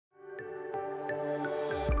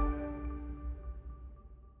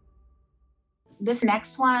This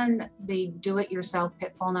next one, the do-it-yourself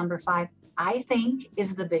pitfall number 5, I think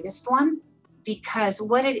is the biggest one, because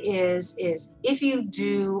what it is if you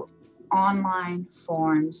do online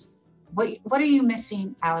forms, what are you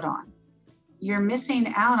missing out on? You're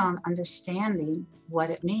missing out on understanding what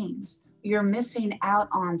it means. You're missing out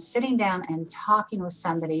on sitting down and talking with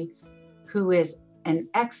somebody who is an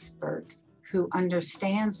expert, who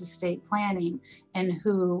understands estate planning, and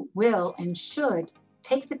who will and should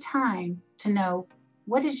take the time to know,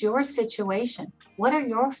 what is your situation? What are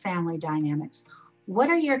your family dynamics? What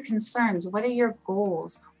are your concerns? What are your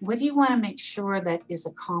goals? What do you want to make sure that is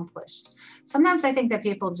accomplished? Sometimes I think that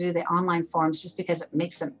people do the online forms just because it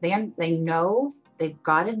makes them, they know they've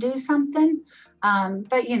got to do something,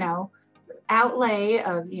 but outlay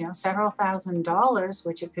of several $1,000s,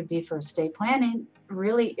 which it could be for estate planning,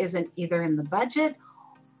 really isn't either in the budget,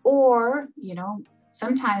 or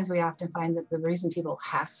sometimes we often find that the reason people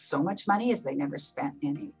have so much money is they never spent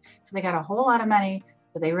any. So they got a whole lot of money,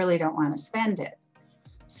 but they really don't want to spend it.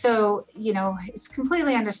 So, it's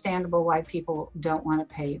completely understandable why people don't want to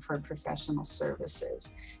pay for professional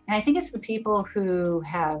services. And I think it's the people who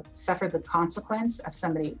have suffered the consequence of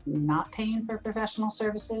somebody not paying for professional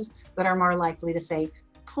services that are more likely to say,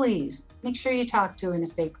 please make sure you talk to an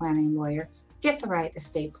estate planning lawyer, get the right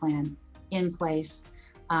estate plan in place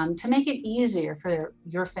to make it easier for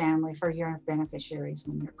your family, for your beneficiaries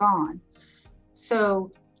when you're gone. So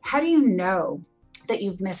how do you know that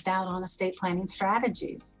you've missed out on estate planning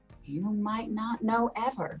strategies? You might not know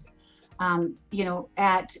ever.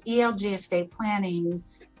 At ELG Estate Planning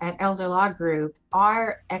at Elder Law Group,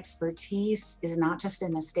 our expertise is not just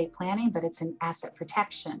in estate planning, but it's in asset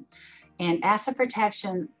protection. And asset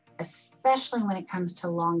protection, especially when it comes to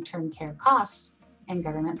long-term care costs and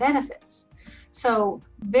government benefits. So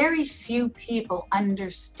very few people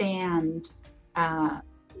understand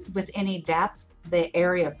with any depth the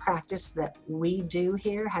area of practice that we do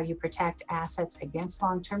here, how you protect assets against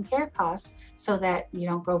long-term care costs so that you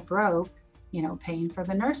don't go broke, paying for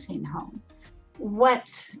the nursing home.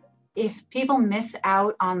 If people miss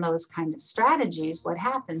out on those kind of strategies, what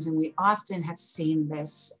happens, and we often have seen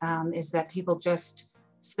this, is that people just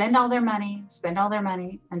spend all their money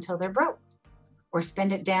until they're broke, or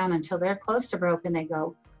spend it down until they're close to broke and they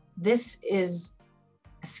go, this is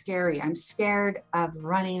scary. I'm scared of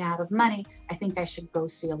running out of money. I think I should go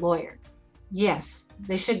see a lawyer. Yes,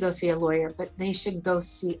 they should go see a lawyer, but they should go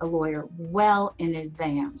see a lawyer well in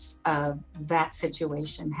advance of that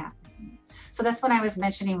situation happening. So that's when I was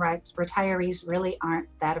mentioning, right, retirees really aren't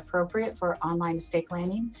that appropriate for online estate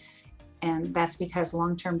planning. And that's because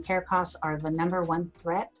long-term care costs are the #1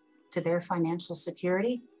 threat to their financial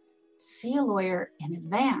security. See a lawyer in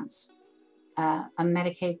advance. A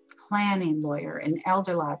Medicaid planning lawyer, an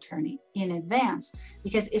elder law attorney in advance.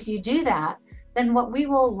 Because if you do that, then what we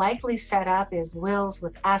will likely set up is wills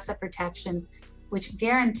with asset protection, which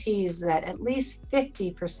guarantees that at least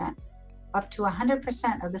 50%, up to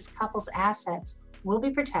 100% of this couple's assets will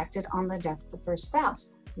be protected on the death of the first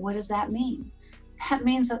spouse. What does that mean? That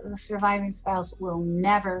means that the surviving spouse will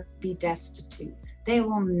never be destitute. They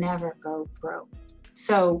will never go broke.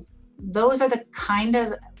 So those are the kind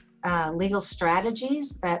of legal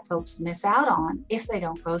strategies that folks miss out on if they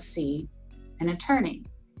don't go see an attorney.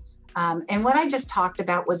 And what I just talked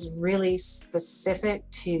about was really specific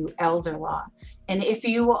to elder law. And if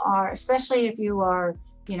you are, especially if you are,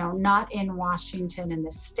 not in Washington in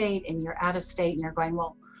the state and you're out of state and you're going,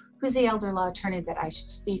 well, who's the elder law attorney that I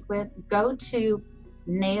should speak with? Go to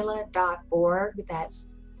NAELA.org.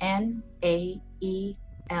 That's NAELA.org,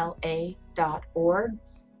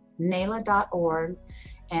 NAELA.org,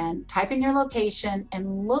 and type in your location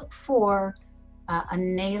and look for a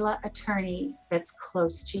NAELA attorney that's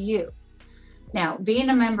close to you. Now, being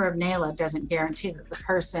a member of NAELA doesn't guarantee that the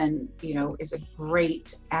person, is a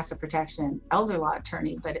great asset protection elder law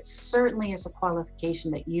attorney, but it certainly is a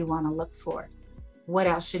qualification that you want to look for. What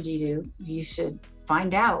else should you do? You should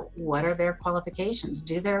find out what are their qualifications.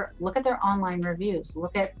 Look at their online reviews,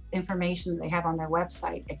 look at information that they have on their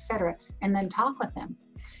website, etc., and then talk with them.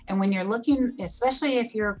 And when you're looking, especially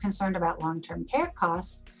if you're concerned about long-term care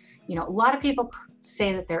costs, a lot of people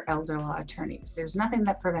say that they're elder law attorneys. There's nothing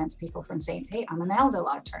that prevents people from saying, hey, I'm an elder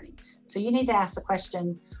law attorney. So you need to ask the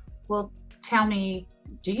question, well, tell me,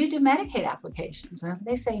 do you do Medicaid applications? And if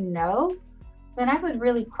they say no, then I would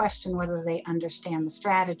really question whether they understand the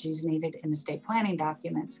strategies needed in estate planning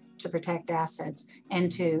documents to protect assets and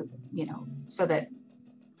to, so that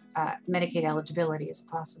Medicaid eligibility is a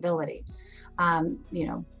possibility.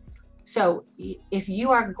 So if you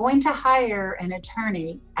are going to hire an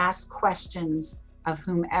attorney, ask questions of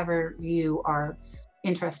whomever you are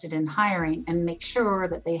interested in hiring, and make sure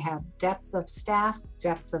that they have depth of staff,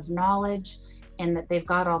 depth of knowledge, and that they've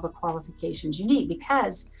got all the qualifications you need.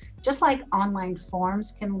 Because just like online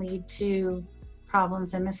forms can lead to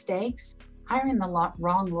problems and mistakes, hiring the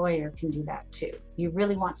wrong lawyer can do that too. You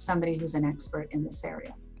really want somebody who's an expert in this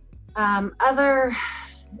area. Other,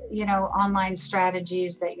 online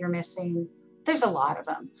strategies that you're missing, there's a lot of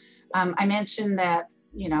them. I mentioned that,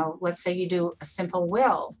 let's say you do a simple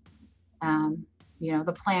will.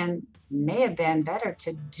 The plan may have been better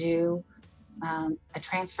to do a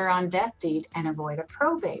transfer on death deed and avoid a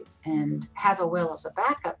probate, and have a will as a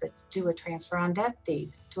backup, but do a transfer on death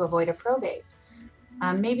deed to avoid a probate.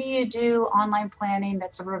 Maybe you do online planning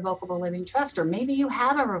that's a revocable living trust, or maybe you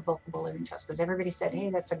have a revocable living trust because everybody said, hey,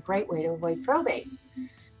 that's a great way to avoid probate.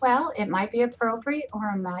 Well, it might be appropriate, or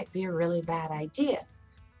it might be a really bad idea.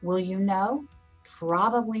 Will you know?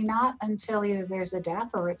 Probably not until either there's a death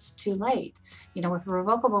or it's too late. With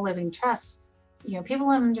revocable living trusts, people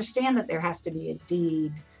don't understand that there has to be a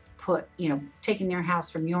deed put, taking their house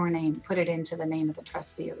from your name, put it into the name of the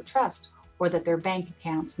trustee of the trust, or that their bank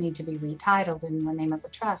accounts need to be retitled in the name of the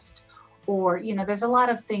trust. Or, there's a lot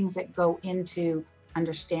of things that go into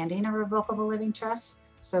understanding a revocable living trust.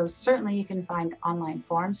 So certainly you can find online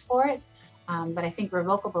forms for it. But I think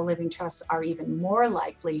revocable living trusts are even more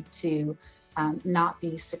likely to not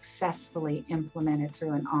be successfully implemented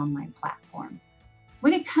through an online platform.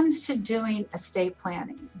 When it comes to doing estate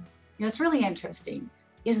planning, it's really interesting.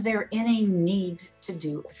 Is there any need to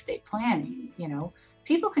do estate planning?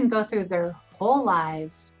 People can go through their whole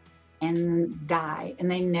lives and die,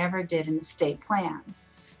 and they never did an estate plan.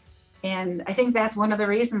 And I think that's one of the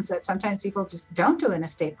reasons that sometimes people just don't do an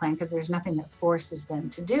estate plan, because there's nothing that forces them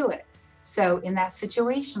to do it. So in that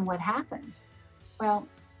situation, what happens? Well,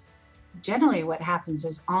 generally what happens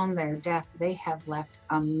is on their death, they have left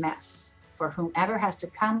a mess for whomever has to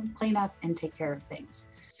come clean up and take care of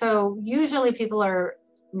things. So usually people are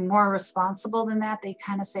more responsible than that. They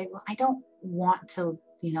kind of say, well, I don't want to,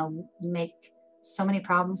 make so many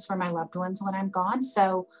problems for my loved ones when I'm gone.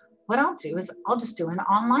 So what I'll do is I'll just do an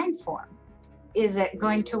online form. Is it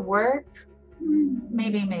going to work?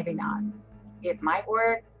 Maybe, maybe not. It might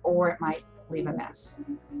work, or it might leave a mess.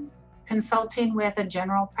 Consulting with a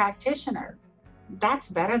general practitioner,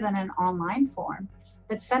 that's better than an online form.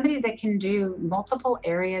 But somebody that can do multiple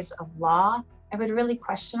areas of law, I would really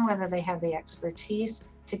question whether they have the expertise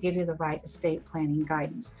to give you the right estate planning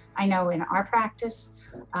guidance. I know in our practice,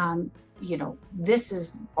 this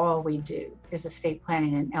is all we do is estate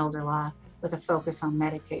planning and elder law with a focus on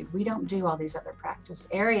Medicaid. We don't do all these other practice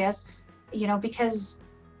areas,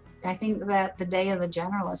 because I think that the day of the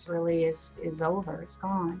generalist really is over, it's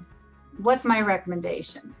gone. What's my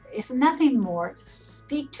recommendation? If nothing more,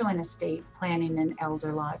 speak to an estate planning and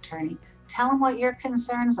elder law attorney. Tell them what your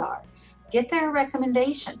concerns are. Get their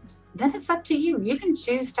recommendations. Then it's up to you. You can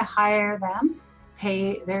choose to hire them,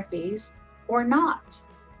 pay their fees, or not.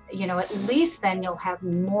 At least then you'll have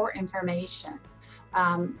more information.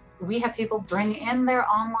 We have people bring in their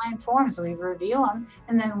online forms, we review them,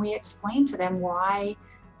 and then we explain to them why,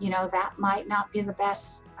 that might not be the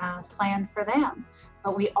best plan for them.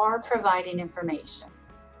 But we are providing information.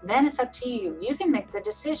 Then it's up to you. You can make the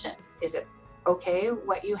decision. Is it okay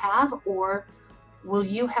what you have, or will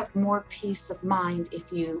you have more peace of mind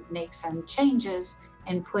if you make some changes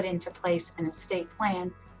and put into place an estate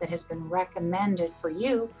plan that has been recommended for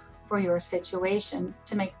you, for your situation,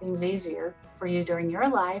 to make things easier for you during your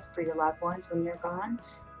life, for your loved ones when you're gone,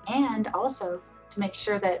 and also to make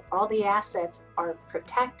sure that all the assets are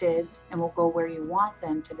protected and will go where you want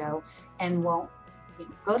them to go and won't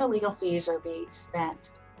go to legal fees or be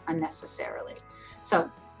spent unnecessarily. So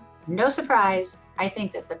no surprise, I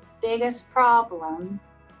think that the biggest problem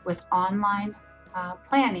with online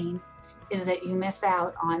planning is that you miss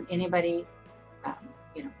out on anybody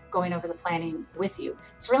going over the planning with you.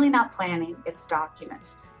 It's really not planning, it's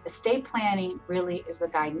documents. Estate planning really is the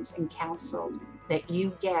guidance and counsel that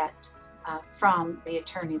you get from the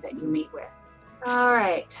attorney that you meet with. All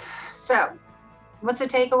right, so what's the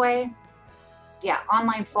takeaway? Yeah,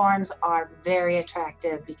 online forms are very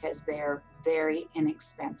attractive because they're very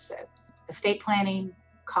inexpensive. Estate planning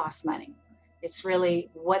costs money. It's really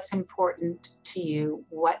what's important to you.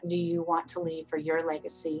 What do you want to leave for your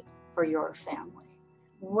legacy, for your family?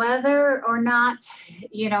 Whether or not,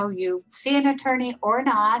 you see an attorney or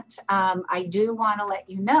not, I do want to let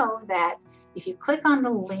you know that if you click on the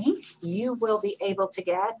link, you will be able to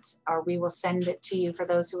get, or we will send it to you for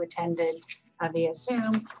those who attended via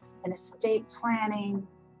Zoom, an estate planning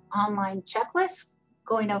online checklist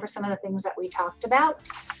going over some of the things that we talked about.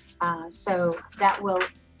 So that will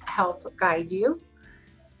help guide you.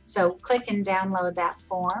 So click and download that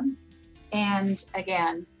form. And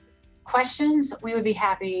again, questions, we would be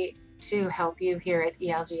happy to help you here at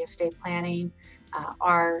ELG Estate Planning.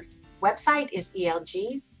 Our website is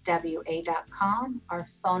elgwa.com. Our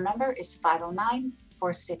phone number is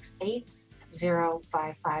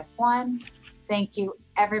 509-468-0551. Thank you,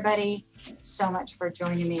 everybody, so much for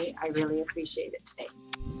joining me. I really appreciate it today.